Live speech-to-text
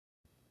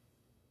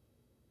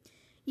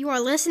You are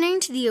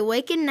listening to the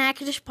Awaken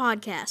Natchitoches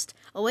podcast.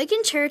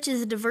 Awaken Church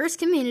is a diverse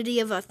community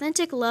of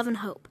authentic love and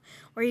hope,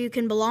 where you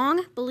can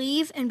belong,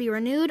 believe, and be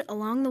renewed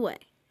along the way.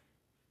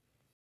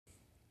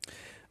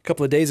 A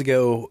couple of days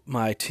ago,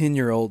 my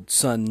 10-year-old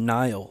son,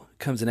 Niall,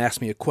 comes and asks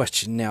me a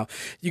question. Now,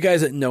 you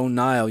guys that know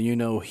Niall, you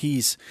know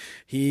he's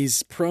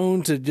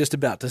prone to just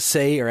about to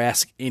say or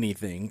ask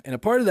anything. And a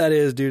part of that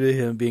is due to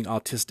him being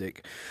autistic.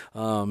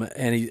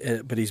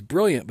 But he's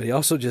brilliant, but he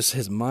also just,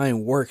 his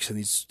mind works in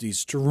these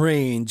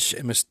strange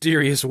and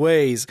mysterious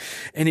ways.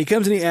 And he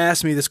comes and he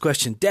asks me this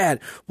question: Dad,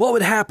 what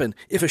would happen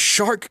if a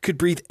shark could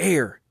breathe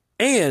air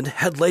and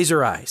had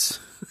laser eyes?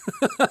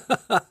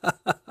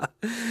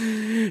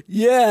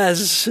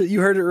 Yes,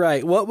 you heard it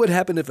right. What would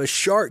happen if a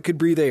shark could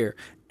breathe air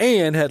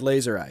and had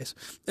laser eyes?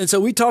 And so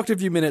we talked a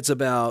few minutes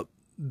about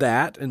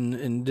that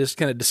and just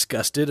kind of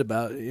discussed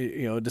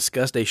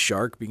a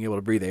shark being able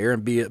to breathe air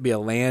and be a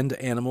land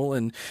animal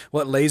and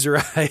what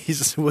laser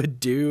eyes would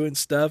do and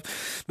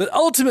stuff. But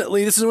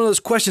ultimately, this is one of those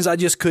questions I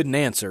just couldn't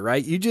answer,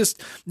 right? You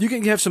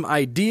can have some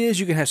ideas,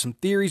 you can have some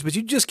theories, but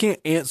you just can't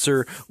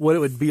answer what it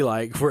would be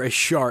like for a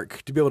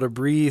shark to be able to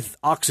breathe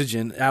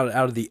oxygen out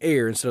of the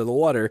air instead of the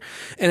water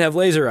and have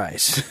laser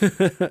eyes.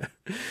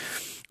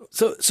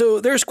 So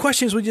there's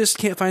questions we just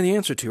can't find the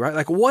answer to, right?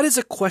 Like, what is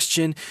a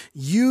question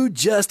you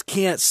just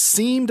can't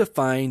seem to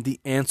find the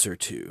answer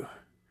to?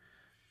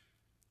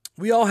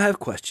 We all have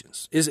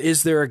questions.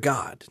 Is there a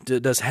God?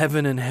 Does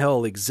heaven and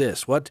hell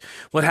exist? What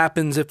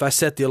happens if I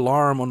set the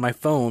alarm on my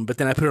phone, but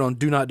then I put it on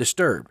Do Not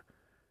Disturb?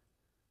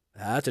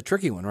 That's a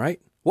tricky one,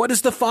 right? What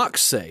does the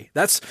fox say?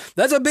 That's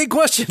a big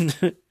question.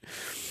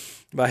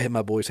 My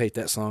boys hate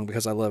that song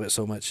because I love it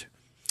so much.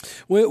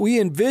 We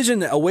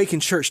envision Awaken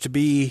Church to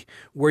be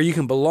where you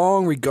can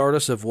belong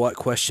regardless of what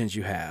questions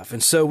you have.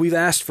 And so we've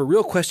asked for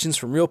real questions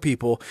from real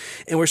people,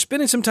 and we're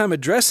spending some time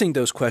addressing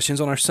those questions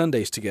on our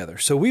Sundays together.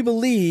 So we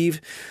believe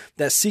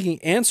that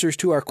seeking answers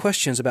to our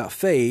questions about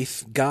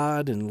faith,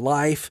 God, and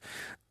life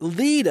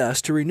lead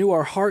us to renew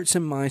our hearts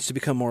and minds to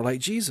become more like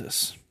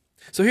Jesus.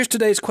 So here's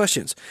today's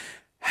questions.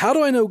 How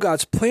do I know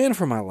God's plan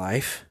for my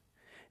life?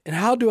 And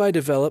how do I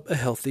develop a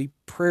healthy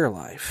prayer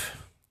life?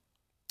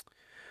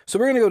 So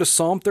we're going to go to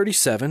Psalm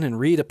 37 and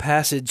read a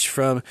passage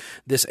from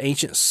this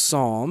ancient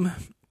psalm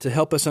to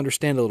help us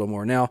understand a little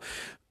more. Now,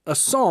 a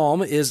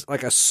psalm is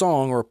like a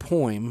song or a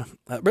poem.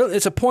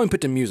 It's a poem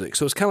put to music,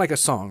 so it's kind of like a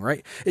song,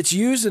 right? It's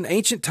used in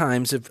ancient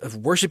times of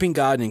worshiping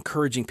God and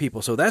encouraging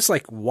people. So that's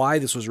like why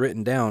this was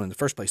written down in the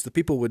first place. The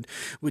people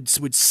would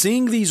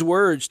sing these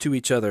words to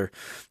each other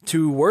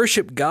to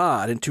worship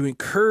God and to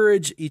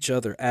encourage each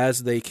other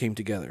as they came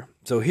together.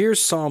 So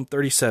here's Psalm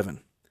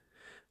 37.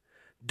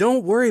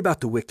 Don't worry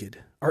about the wicked,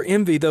 or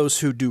envy those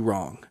who do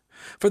wrong.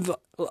 For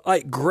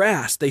like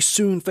grass, they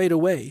soon fade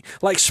away.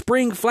 Like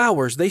spring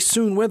flowers, they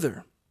soon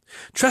wither.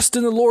 Trust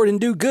in the Lord and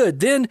do good.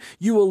 Then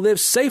you will live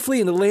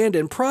safely in the land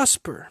and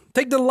prosper.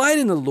 Take delight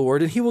in the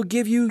Lord, and he will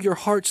give you your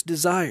heart's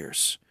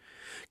desires.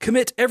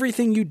 Commit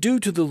everything you do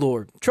to the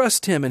Lord.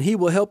 Trust him, and he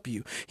will help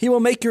you. He will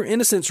make your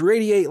innocence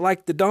radiate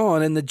like the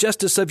dawn, and the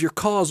justice of your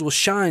cause will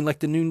shine like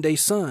the noonday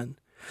sun.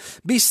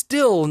 Be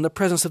still in the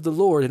presence of the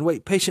Lord and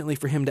wait patiently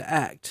for him to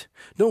act.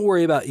 Don't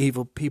worry about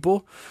evil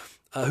people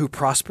who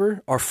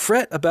prosper or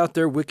fret about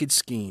their wicked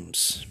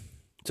schemes.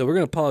 So we're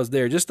going to pause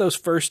there, just those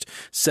first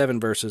 7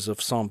 verses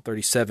of Psalm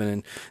 37.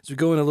 And as we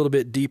go in a little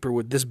bit deeper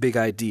with this big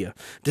idea,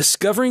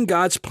 discovering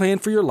God's plan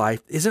for your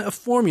life isn't a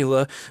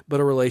formula, but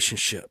a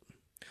relationship.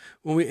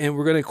 And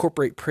we're going to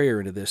incorporate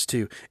prayer into this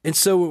too. And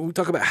so when we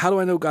talk about how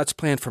do I know God's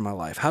plan for my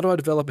life? How do I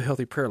develop a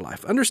healthy prayer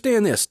life?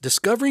 Understand this: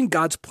 discovering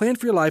God's plan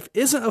for your life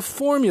isn't a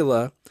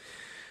formula,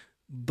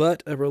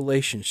 but a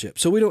relationship.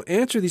 So we don't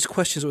answer these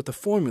questions with a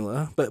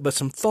formula, but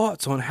some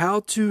thoughts on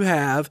how to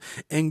have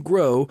and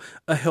grow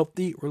a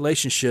healthy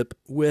relationship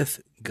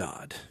with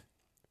God.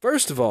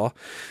 First of all,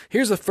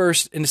 here's the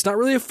first, and it's not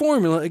really a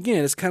formula.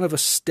 Again, it's kind of a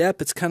step.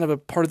 It's kind of a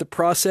part of the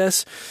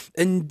process.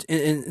 And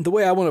the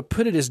way I want to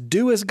put it is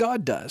do as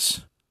God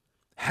does.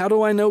 How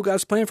do I know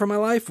God's plan for my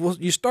life? Well,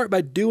 you start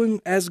by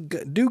do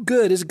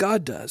good as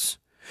God does.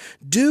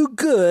 Do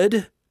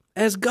good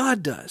as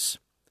God does.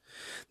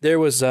 There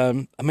was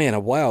a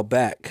while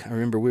back. I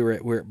remember we were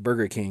at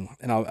Burger King,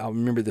 and I'll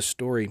remember this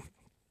story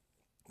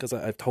because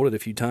I've told it a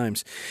few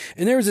times.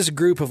 And there was this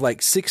group of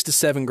like 6 to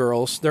 7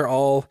 girls. They're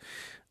all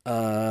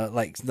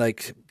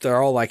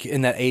they're all like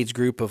in that age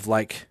group of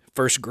like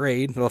first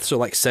grade, so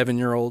like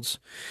 7-year-olds,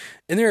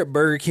 and they're at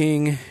Burger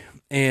King,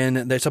 and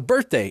there's a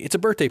birthday. It's a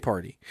birthday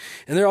party,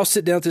 and they're all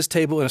sitting down at this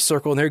table in a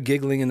circle, and they're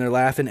giggling and they're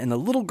laughing. And the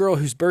little girl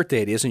whose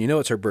birthday it is, and you know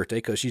it's her birthday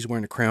because she's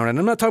wearing a crown, and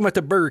I'm not talking about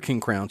the Burger King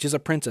crown. She's a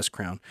princess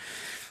crown,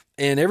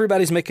 and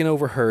everybody's making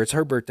over her. It's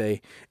her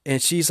birthday,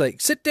 and she's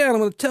like, "Sit down. I'm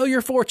going to tell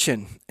your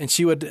fortune." And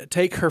she would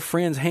take her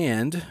friend's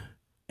hand,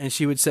 and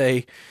she would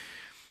say,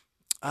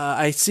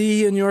 I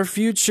see in your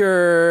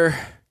future.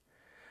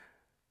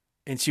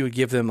 And she would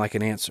give them like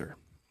an answer.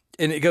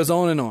 And it goes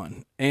on and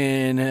on.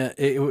 And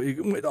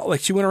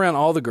like she went around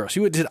all the girls.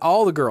 She did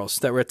all the girls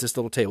that were at this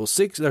little table.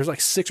 There's like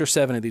 6 or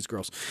 7 of these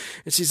girls.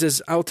 And she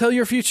says, I will tell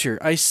your future.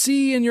 I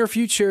see in your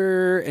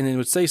future. And then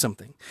would say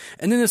something.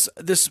 And then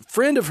this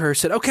friend of hers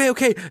said,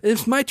 okay,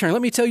 it's my turn.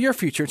 Let me tell your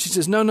future. And she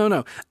says, no.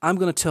 I'm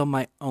going to tell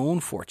my own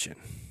fortune.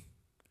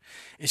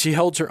 And she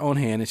holds her own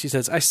hand and she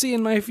says, I see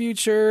in my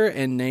future,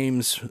 and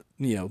names,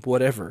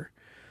 whatever.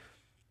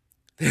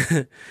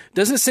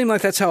 Doesn't it seem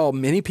like that's how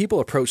many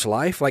people approach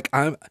life? Like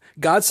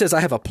God says,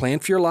 I have a plan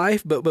for your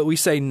life, but we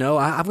say, no,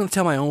 I'm going to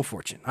tell my own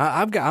fortune.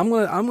 I'm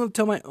going to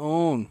tell my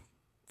own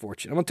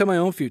fortune. I'm going to tell my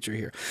own future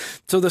here.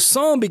 So the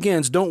psalm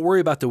begins, don't worry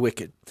about the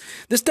wicked.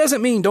 This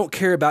doesn't mean don't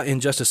care about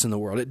injustice in the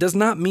world. It does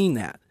not mean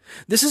that.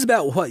 This is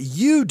about what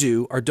you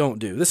do or don't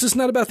do. This is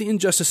not about the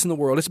injustice in the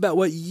world. It's about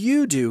what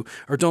you do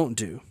or don't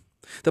do.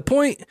 The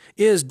point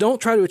is, don't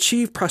try to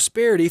achieve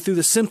prosperity through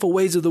the sinful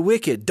ways of the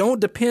wicked. Don't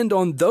depend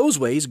on those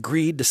ways,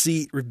 greed,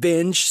 deceit,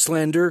 revenge,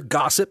 slander,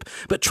 gossip,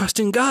 but trust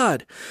in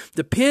God.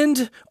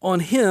 Depend on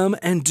Him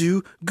and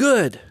do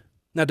good.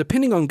 Now,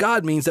 depending on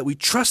God means that we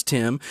trust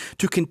Him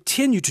to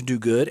continue to do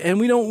good, and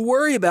we don't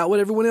worry about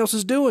what everyone else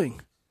is doing.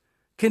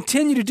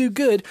 Continue to do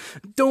good.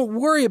 Don't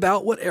worry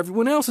about what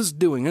everyone else is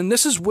doing. And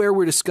this is where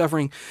we're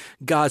discovering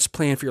God's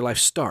plan for your life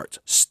starts.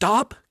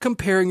 Stop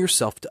comparing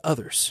yourself to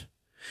others.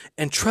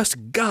 And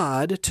trust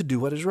God to do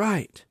what is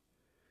right.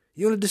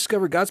 You want to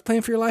discover God's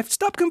plan for your life?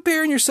 Stop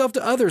comparing yourself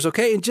to others,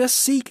 okay? And just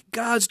seek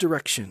God's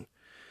direction.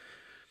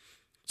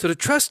 So to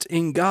trust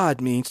in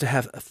God means to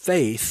have a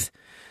faith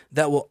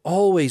that will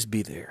always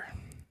be there.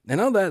 I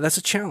know that's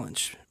a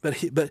challenge,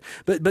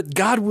 but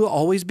God will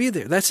always be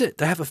there. That's it.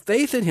 To have a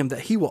faith in Him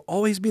that He will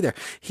always be there.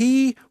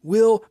 He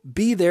will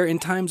be there in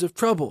times of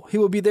trouble. He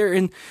will be there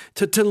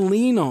to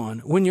lean on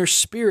when your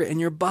spirit and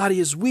your body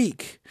is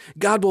weak.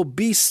 God will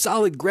be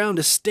solid ground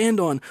to stand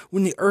on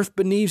when the earth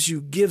beneath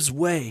you gives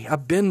way.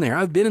 I've been there.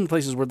 I've been in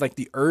places where like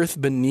the earth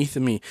beneath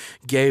me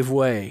gave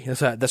way.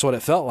 That's what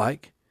it felt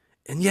like.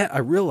 And yet I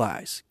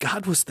realized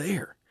God was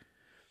there.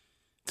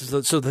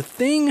 So the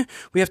thing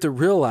we have to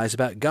realize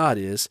about God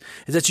is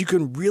that you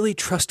can really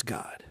trust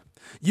God.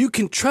 You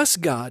can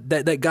trust God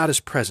that God is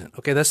present.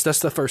 Okay, that's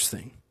the first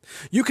thing.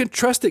 You can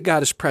trust that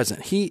God is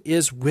present. He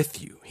is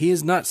with you. He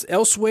is not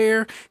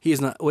elsewhere. He is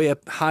not way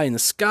up high in the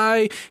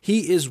sky.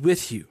 He is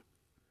with you.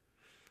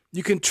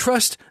 You can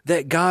trust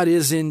that God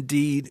is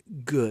indeed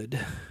good.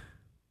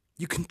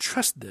 You can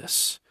trust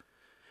this.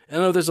 I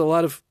know there's a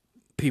lot of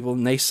people,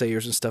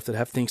 naysayers and stuff, that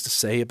have things to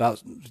say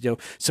about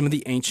some of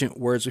the ancient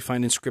words we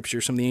find in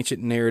Scripture, some of the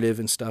ancient narrative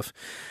and stuff.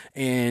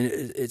 And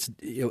it's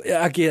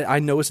again, I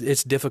know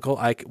it's difficult.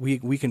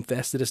 We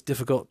confess that it's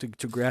difficult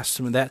to grasp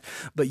some of that,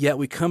 but yet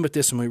we come at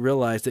this and we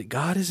realize that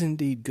God is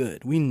indeed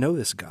good. We know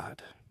this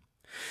God,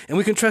 and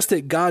we can trust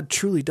that God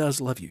truly does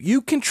love you.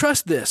 You can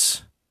trust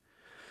this.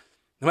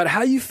 No matter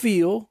how you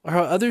feel or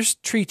how others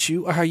treat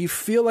you or how you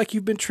feel like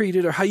you've been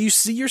treated or how you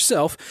see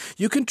yourself,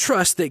 you can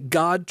trust that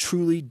God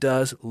truly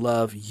does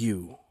love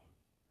you.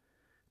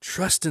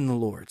 Trust in the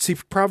Lord. See,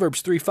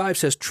 Proverbs 3:5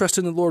 says, trust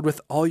in the Lord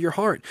with all your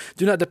heart.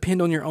 Do not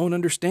depend on your own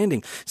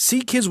understanding.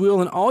 Seek His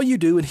will in all you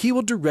do, and He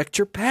will direct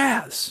your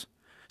paths.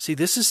 See,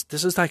 this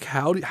is like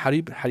how do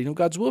you know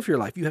God's will for your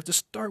life? You have to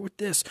start with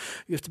this.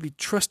 You have to be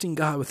trusting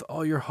God with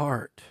all your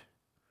heart.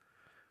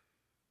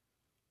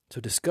 So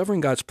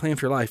discovering God's plan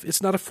for your life,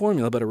 it's not a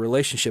formula, but a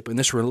relationship. And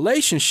this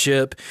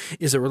relationship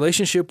is a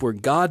relationship where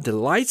God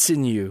delights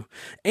in you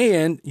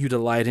and you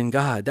delight in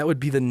God. That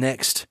would be the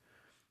next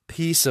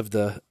piece of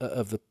the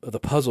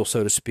puzzle,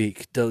 so to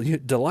speak.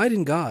 Delight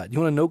in God. You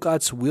want to know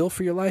God's will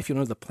for your life? You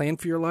want to know the plan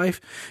for your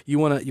life? You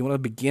want to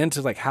begin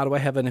to how do I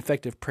have an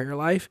effective prayer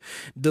life?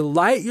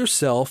 Delight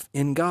yourself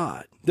in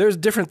God. There's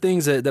different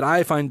things that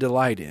I find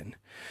delight in.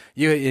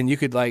 You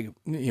could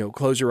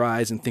close your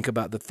eyes and think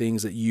about the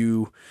things that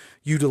you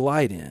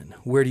delight in.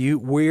 Where do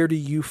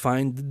you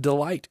find the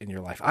delight in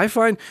your life? I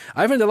find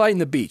delight in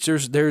the beach.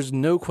 There's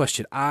no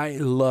question. I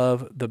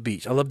love the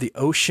beach. I love the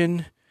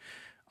ocean.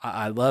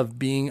 I love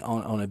being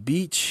on a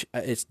beach.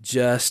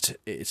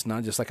 It's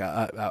not just like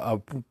I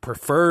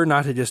prefer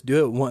not to just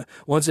do it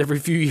once every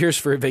few years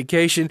for a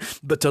vacation,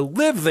 but to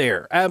live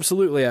there.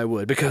 Absolutely, I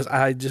would, because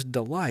I just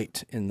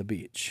delight in the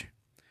beach.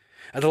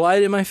 I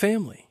delight in my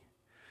family.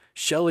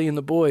 Shelly and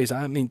the boys,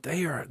 I mean,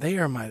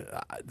 they're my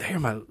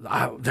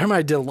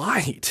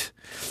delight.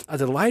 I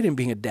delight in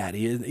being a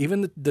daddy,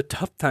 even the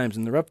tough times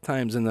and the rough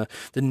times and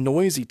the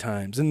noisy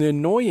times and the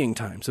annoying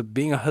times of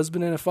being a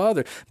husband and a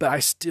father. But I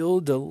still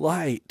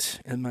delight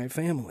in my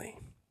family.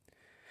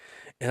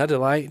 And I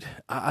delight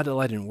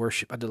in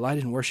worship. I delight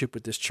in worship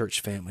with this church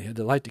family. I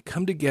delight to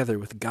come together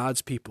with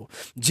God's people,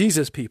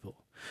 Jesus' people,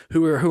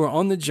 who are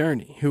on the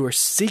journey, who are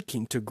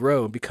seeking to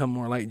grow and become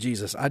more like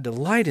Jesus. I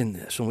delight in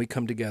this when we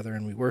come together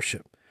and we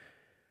worship.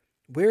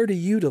 Where do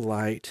you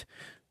delight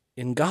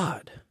in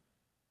God?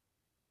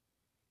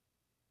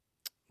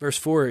 Verse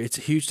 4, it's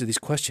huge to these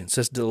questions. It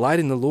says, delight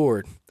in the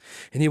Lord,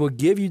 and he will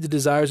give you the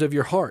desires of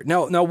your heart.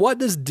 Now, what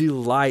does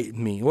delight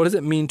mean? What does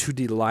it mean to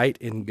delight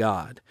in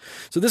God?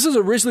 So this is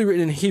originally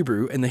written in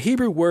Hebrew, and the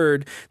Hebrew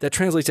word that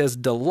translates as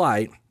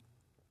delight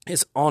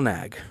is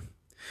onag.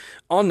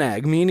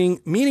 Onag,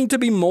 meaning to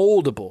be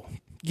moldable.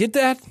 Get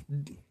that?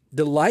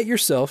 Delight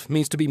yourself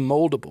means to be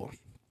moldable.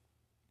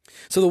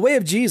 So the way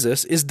of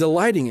Jesus is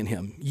delighting in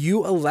him.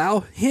 You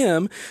allow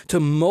him to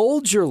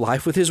mold your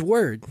life with his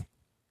word.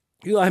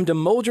 You allow him to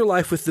mold your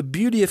life with the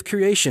beauty of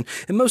creation.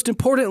 And most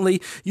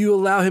importantly, you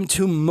allow him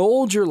to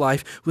mold your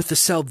life with the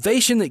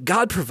salvation that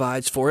God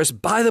provides for us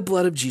by the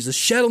blood of Jesus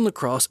shed on the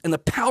cross and the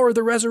power of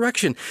the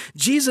resurrection.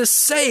 Jesus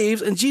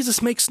saves and Jesus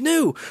makes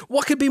new.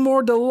 What could be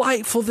more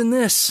delightful than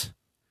this?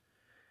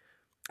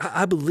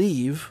 I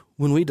believe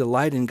when we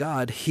delight in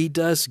God, he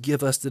does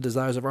give us the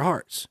desires of our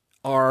hearts,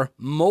 our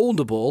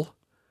moldable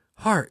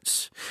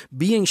hearts,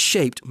 being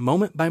shaped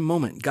moment by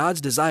moment, God's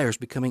desires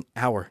becoming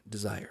our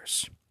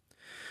desires.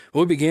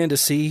 When we begin to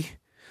see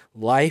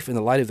life in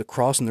the light of the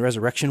cross and the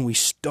resurrection, we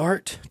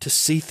start to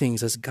see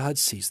things as God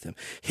sees them.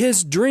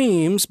 His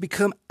dreams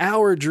become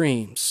our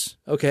dreams,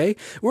 okay?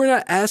 We're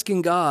not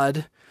asking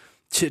God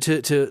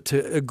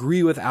to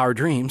agree with our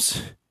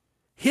dreams.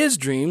 His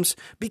dreams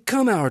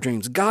become our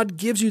dreams. God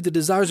gives you the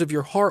desires of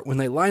your heart when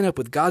they line up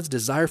with God's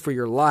desire for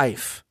your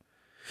life.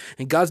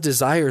 And God's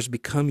desires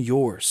become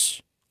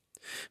yours.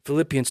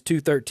 Philippians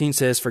 2:13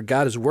 says, "For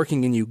God is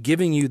working in you,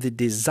 giving you the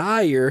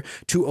desire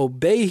to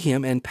obey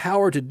him and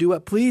power to do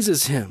what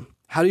pleases him."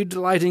 How do you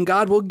delight in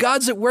God? Well,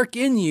 God's at work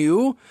in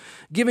you,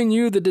 giving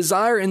you the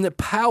desire and the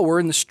power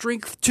and the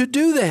strength to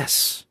do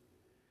this.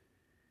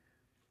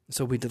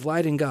 So we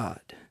delight in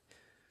God.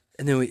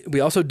 And then we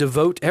also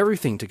devote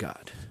everything to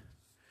God.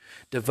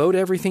 Devote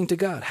everything to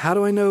God. How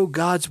do I know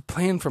God's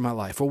plan for my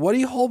life? Well, what are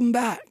you holding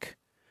back?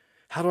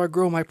 How do I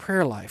grow my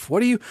prayer life?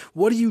 What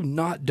are you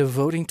not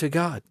devoting to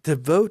God?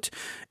 Devote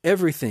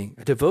everything.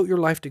 Devote your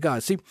life to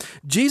God. See,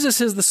 Jesus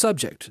is the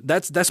subject.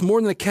 That's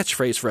more than a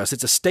catchphrase for us.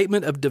 It's a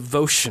statement of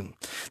devotion.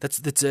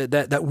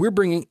 That we're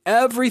bringing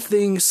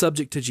everything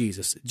subject to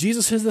Jesus.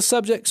 Jesus is the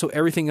subject, so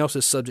everything else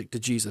is subject to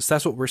Jesus.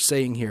 That's what we're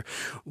saying here.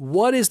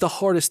 What is the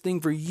hardest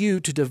thing for you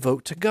to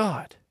devote to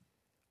God?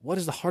 What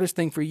is the hardest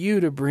thing for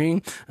you to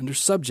bring under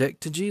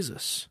subject to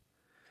Jesus?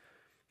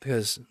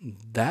 Because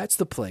that's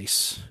the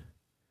place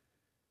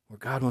where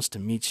God wants to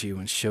meet you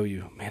and show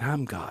you, man,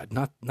 I'm God,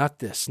 not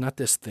this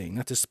thing,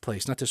 not this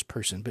place, not this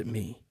person, but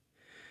me.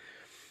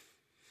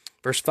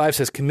 Verse 5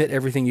 says, commit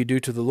everything you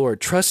do to the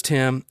Lord. Trust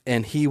him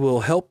and he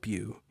will help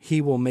you. He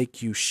will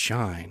make you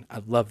shine.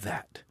 I love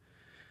that.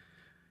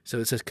 So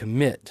it says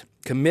commit.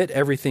 Commit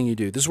everything you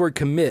do. This word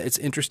commit, it's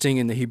interesting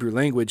in the Hebrew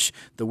language.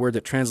 The word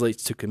that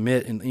translates to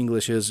commit in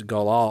English is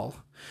galal.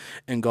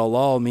 And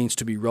galal means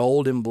to be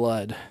rolled in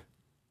blood.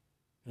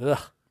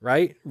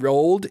 Right?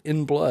 Rolled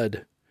in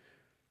blood.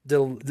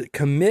 The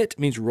commit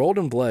means rolled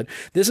in blood.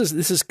 This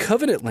is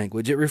covenant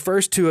language. It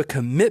refers to a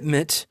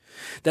commitment.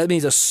 That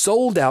means a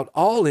sold out,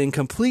 all in,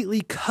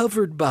 completely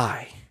covered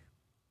by.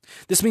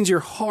 This means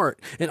your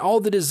heart and all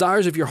the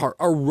desires of your heart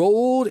are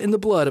rolled in the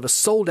blood of a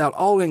sold out,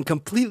 all in,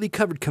 completely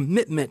covered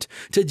commitment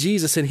to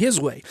Jesus and his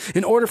way.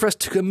 In order for us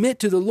to commit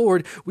to the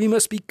Lord, we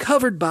must be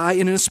covered by,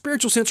 and in a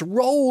spiritual sense,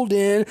 rolled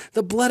in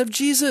the blood of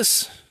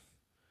Jesus.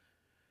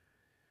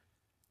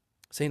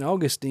 St.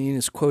 Augustine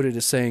is quoted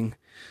as saying,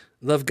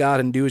 love God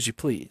and do as you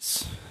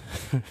please.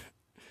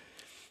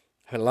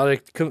 I had a lot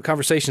of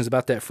conversations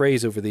about that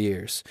phrase over the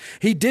years.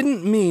 He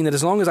didn't mean that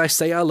as long as I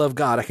say I love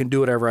God, I can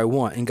do whatever I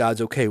want and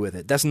God's okay with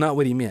it. That's not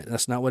what he meant.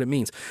 That's not what it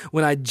means.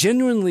 When I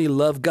genuinely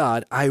love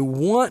God, I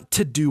want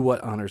to do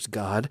what honors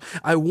God.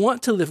 I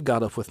want to lift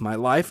God up with my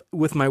life,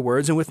 with my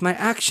words, and with my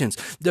actions.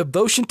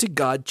 Devotion to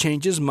God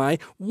changes my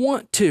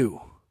want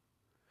to.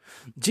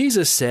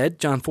 Jesus said,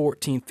 John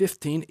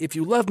 14:15, if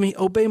you love me,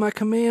 obey my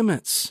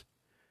commandments.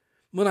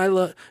 When I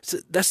love,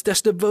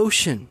 that's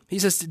devotion. He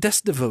says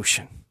that's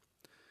devotion.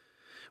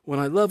 When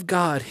I love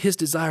God, his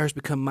desires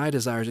become my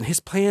desires and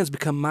his plans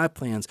become my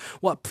plans.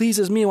 What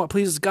pleases me and what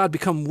pleases God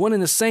become one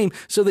and the same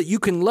so that you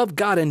can love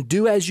God and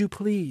do as you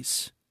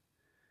please.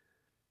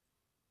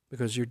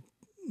 Because you're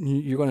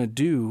going to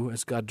do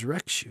as God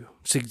directs you.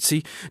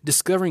 See,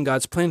 discovering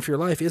God's plan for your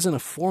life isn't a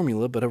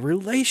formula, but a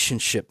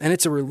relationship. And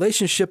it's a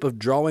relationship of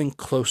drawing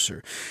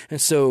closer.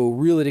 And so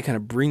really to kind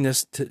of bring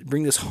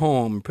this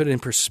home, put it in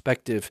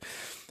perspective,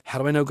 how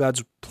do I know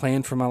God's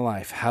plan for my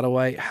life? How do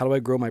I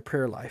grow my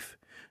prayer life?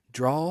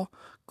 Draw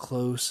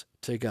close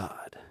to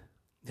God.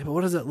 Yeah, but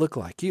what does that look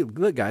like?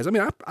 Look, guys, I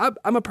mean,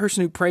 I'm a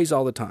person who prays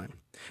all the time.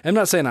 I'm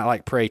not saying I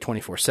pray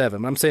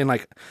 24/7, but I'm saying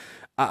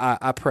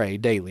I pray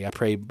daily. I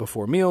pray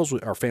before meals.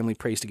 Our family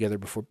prays together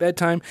before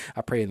bedtime. I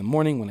pray in the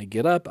morning when I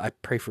get up. I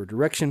pray for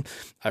direction.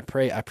 I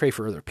pray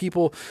for other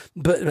people.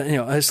 But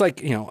it's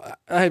like,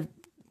 I have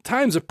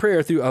times of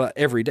prayer through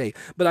every day.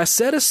 But I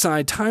set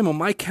aside time on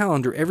my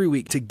calendar every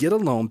week to get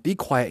alone, be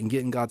quiet, and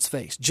get in God's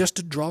face, just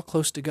to draw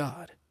close to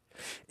God.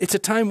 It's a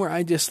time where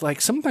I just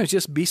sometimes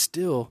just be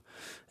still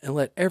and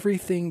let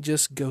everything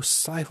just go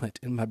silent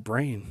in my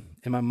brain,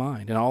 in my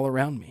mind, and all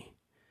around me.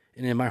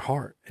 and in my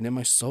heart and in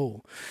my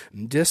soul.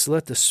 And just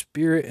let the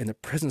Spirit and the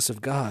presence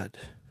of God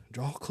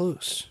draw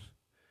close.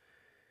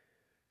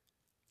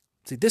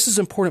 See, this is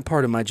an important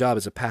part of my job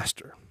as a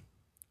pastor,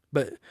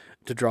 but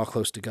to draw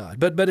close to God.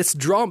 But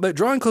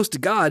drawing close to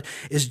God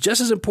is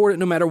just as important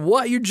no matter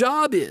what your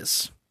job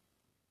is.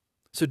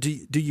 So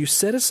do you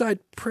set aside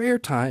prayer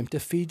time to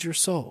feed your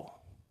soul?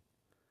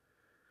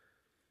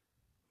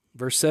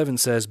 Verse 7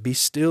 says, "Be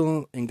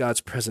still in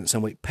God's presence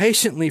and wait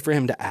patiently for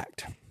him to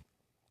act."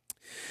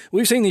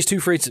 We've seen these two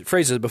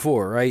phrases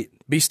before, right?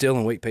 Be still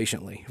and wait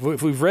patiently.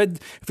 If we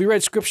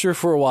read Scripture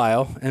for a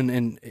while,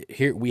 and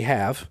here we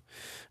have,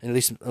 and at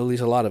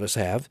least a lot of us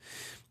have,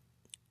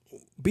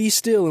 be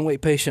still and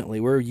wait patiently.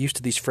 We're used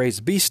to these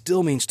phrases. Be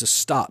still means to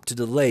stop, to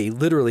delay.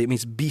 Literally, it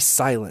means be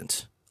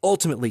silent.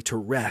 Ultimately, to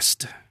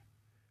rest.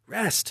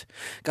 Rest.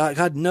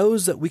 God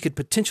knows that we could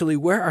potentially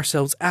wear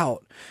ourselves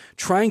out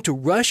trying to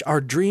rush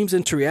our dreams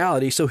into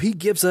reality, so he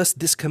gives us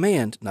this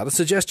command, not a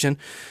suggestion,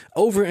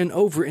 over and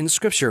over in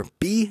Scripture.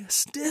 Be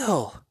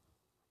still.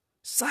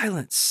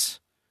 Silence.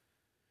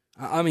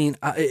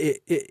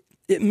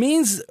 It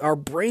means our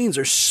brains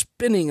are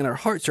spinning and our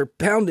hearts are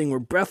pounding. We're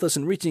breathless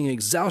and reaching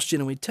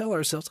exhaustion, and we tell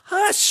ourselves,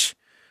 hush,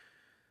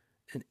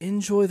 and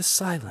enjoy the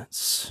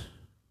silence.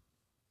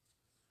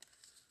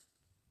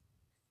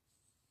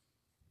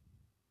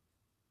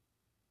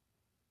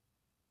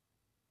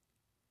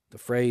 The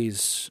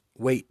phrase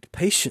 "wait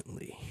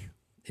patiently"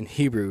 in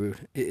Hebrew,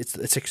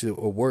 it's actually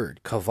a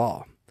word,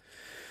 kavah.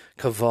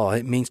 Kavah,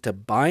 it means to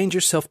bind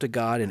yourself to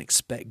God and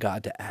expect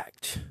God to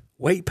act.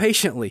 Wait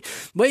patiently.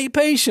 Wait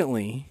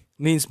patiently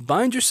means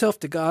bind yourself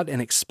to God and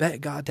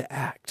expect God to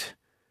act.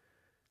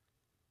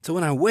 So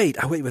when I wait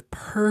with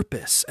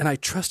purpose, and I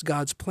trust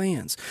God's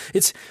plans.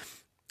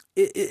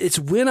 It's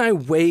when I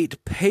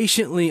wait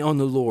patiently on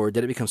the Lord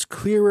that it becomes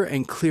clearer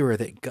and clearer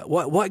that God,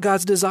 what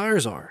God's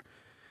desires are.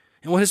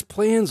 And what his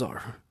plans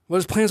are. What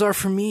his plans are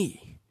for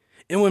me.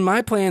 And when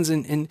my plans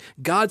and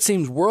God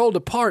seems world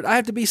apart, I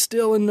have to be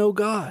still and know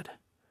God.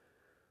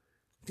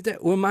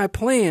 When my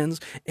plans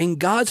and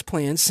God's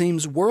plans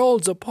seems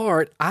worlds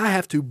apart, I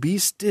have to be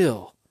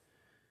still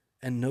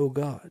and know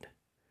God.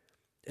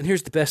 And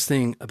here's the best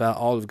thing about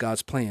all of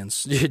God's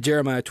plans.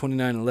 Jeremiah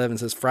 29:11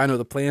 says, "For I know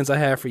the plans I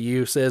have for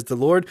you, says the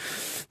Lord.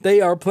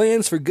 They are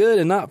plans for good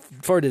and not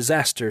for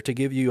disaster, to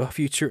give you a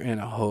future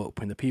and a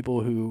hope." And the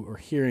people who are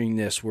hearing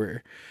this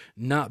were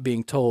not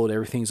being told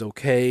everything's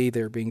okay.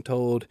 They're being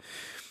told,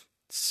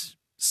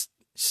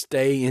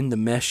 stay in the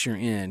mess you're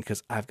in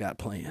because I've got a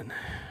plan.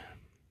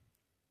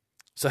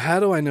 So how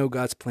do I know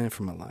God's plan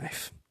for my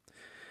life?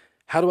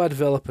 How do I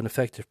develop an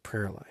effective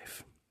prayer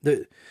life?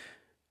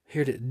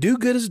 Here to do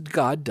good as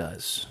God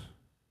does.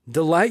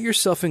 Delight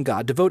yourself in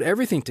God. Devote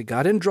everything to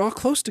God and draw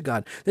close to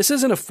God. This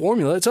isn't a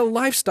formula. It's a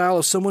lifestyle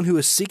of someone who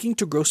is seeking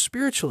to grow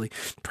spiritually.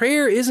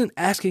 Prayer isn't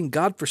asking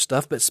God for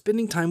stuff, but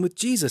spending time with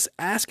Jesus,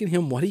 asking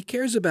him what he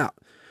cares about.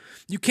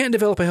 You can't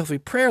develop a healthy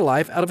prayer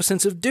life out of a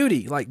sense of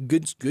duty, like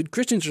good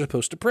Christians are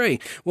supposed to pray.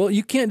 Well,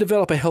 you can't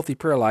develop a healthy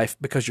prayer life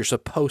because you're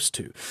supposed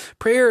to.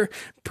 Prayer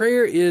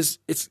is,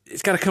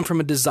 it's got to come from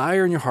a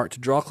desire in your heart to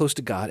draw close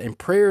to God, and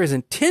prayer is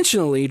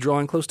intentionally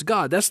drawing close to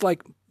God. That's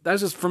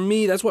just, for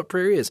me, that's what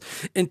prayer is.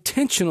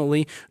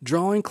 Intentionally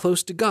drawing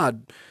close to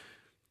God,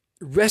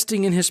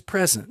 resting in his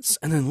presence,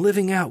 and then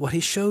living out what he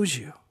shows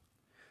you.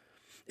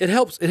 It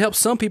helps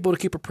some people to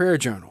keep a prayer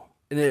journal.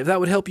 And if that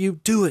would help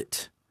you, do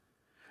it.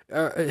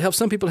 It helps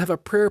some people to have a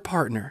prayer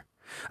partner.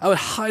 I would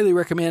highly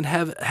recommend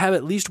have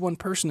at least one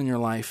person in your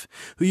life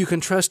who you can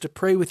trust to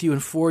pray with you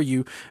and for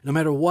you, no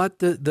matter what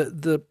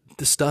the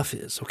stuff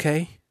is,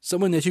 okay?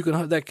 Someone that you can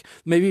have, that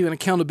maybe even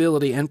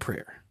accountability and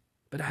prayer.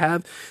 But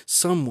have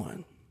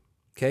someone,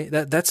 okay?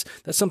 That's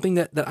something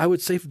that I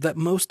would say that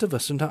most of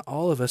us, and not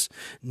all of us,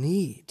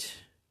 need.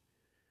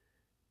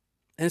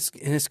 And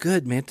it's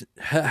good, man.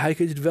 How you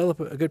could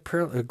develop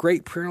a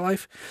great prayer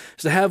life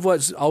is to have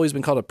what's always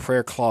been called a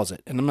prayer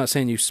closet. And I'm not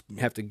saying you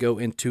have to go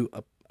into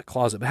a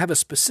closet, but have a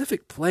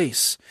specific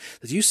place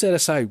that you set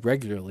aside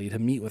regularly to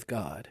meet with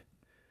God.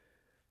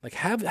 Like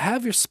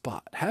have your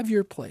spot, have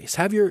your place,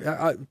 have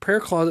your prayer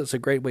closet is a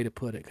great way to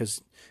put it,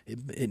 because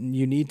it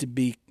needs to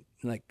be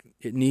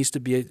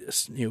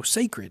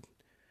sacred.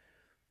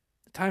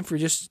 Time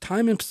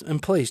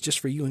and place just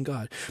for you and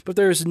God. But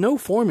there is no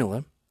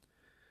formula.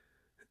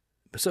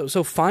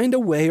 So find a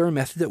way or a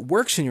method that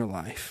works in your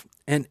life,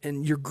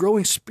 and you're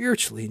growing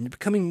spiritually, and you're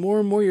becoming more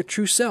and more your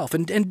true self,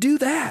 and do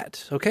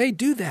that, okay?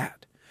 Do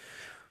that.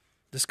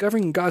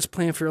 Discovering God's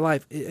plan for your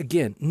life,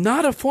 again,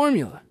 not a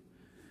formula,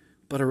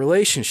 but a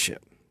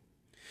relationship.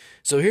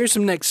 So here's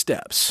some next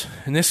steps,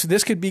 and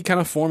this could be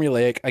kind of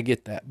formulaic, I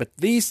get that, but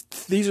these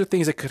are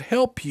things that could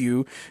help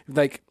you,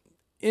 like,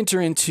 enter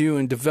into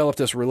and develop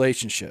this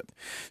relationship.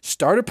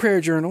 Start a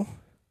prayer journal,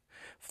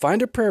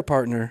 find a prayer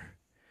partner,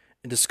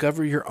 and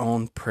discover your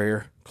own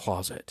prayer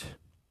closet.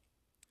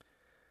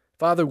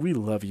 Father, we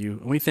love you,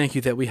 and we thank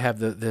you that we have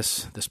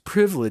this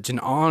privilege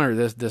and honor,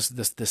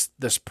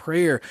 this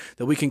prayer,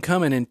 that we can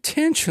come and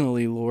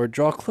intentionally, Lord,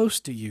 draw close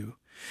to you.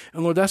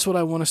 And Lord, that's what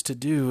I want us to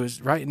do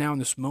is right now in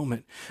this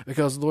moment,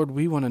 because Lord,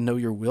 we want to know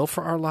your will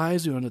for our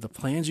lives. We want to know the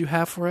plans you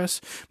have for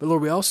us. But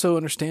Lord, we also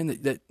understand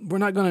that we're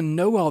not going to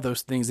know all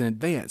those things in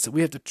advance, that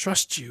we have to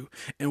trust you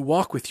and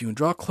walk with you and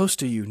draw close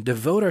to you and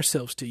devote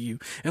ourselves to you.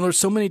 And Lord,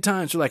 so many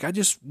times we're like, I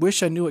just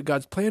wish I knew what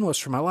God's plan was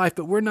for my life,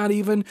 but we're not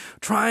even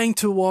trying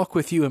to walk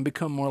with you and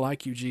become more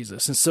like you,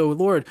 Jesus. And so,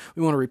 Lord,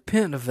 we want to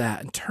repent of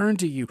that and turn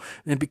to you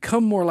and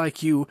become more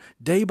like you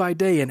day by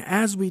day. And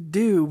as we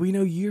do, we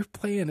know your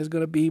plan is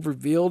going to be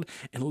revealed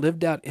and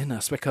lived out in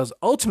us, because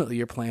ultimately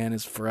your plan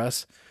is for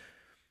us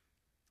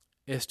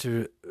is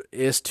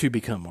to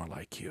become more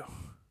like you.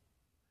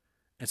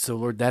 And so,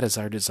 Lord, that is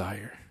our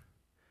desire.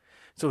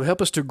 So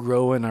help us to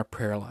grow in our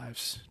prayer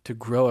lives, to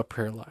grow a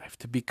prayer life,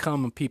 to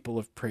become a people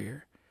of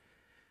prayer.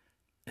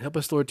 And help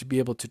us, Lord, to be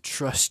able to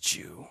trust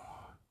you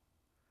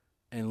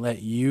and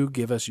let you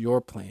give us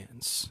your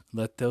plans.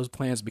 Let those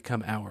plans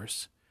become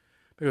ours.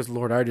 Because,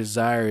 Lord, our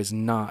desire is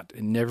not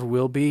and never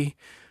will be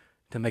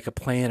to make a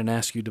plan and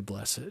ask you to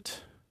bless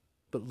it.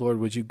 But, Lord,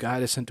 would you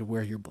guide us into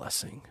where you're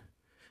blessing?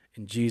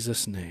 In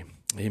Jesus' name,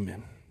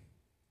 amen.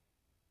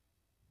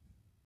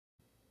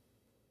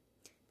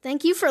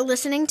 Thank you for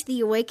listening to the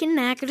Awaken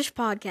Natchitoches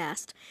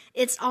podcast.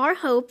 It's our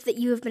hope that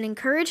you have been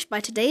encouraged by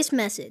today's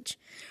message.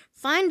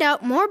 Find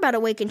out more about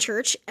Awaken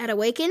Church at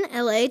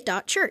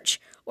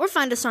awakenla.church, or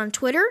find us on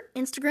Twitter,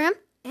 Instagram,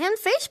 and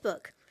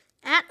Facebook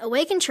at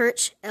Awaken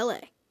Church LA.